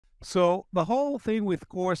So the whole thing with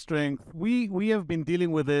core strength, we have been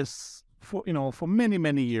dealing with this for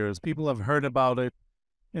many years. People have heard about it,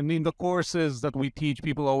 and in the courses that we teach,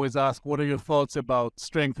 people always ask, "What are your thoughts about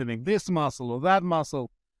strengthening this muscle or that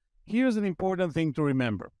muscle?" Here's an important thing to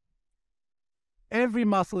remember: every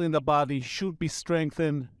muscle in the body should be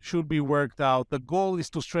strengthened, should be worked out. The goal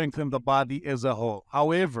is to strengthen the body as a whole.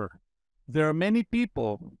 However, there are many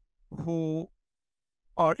people who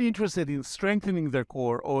are interested in strengthening their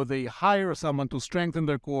core, or they hire someone to strengthen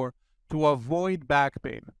their core to avoid back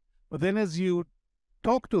pain. But then as you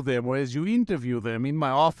talk to them or as you interview them in my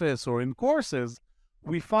office or in courses,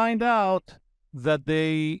 we find out that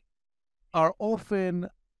they are often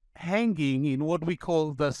hanging in what we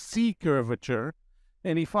call the C curvature.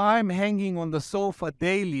 And if I'm hanging on the sofa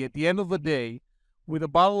daily at the end of the day with a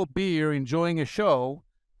bottle of beer enjoying a show,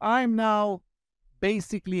 I'm now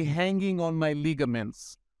basically hanging on my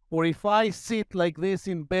ligaments. Or if I sit like this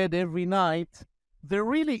in bed every night, there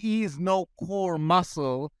really is no core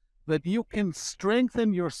muscle that you can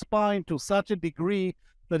strengthen your spine to such a degree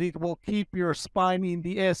that it will keep your spine in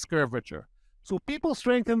the S curvature. So people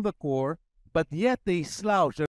strengthen the core, but yet they slouch.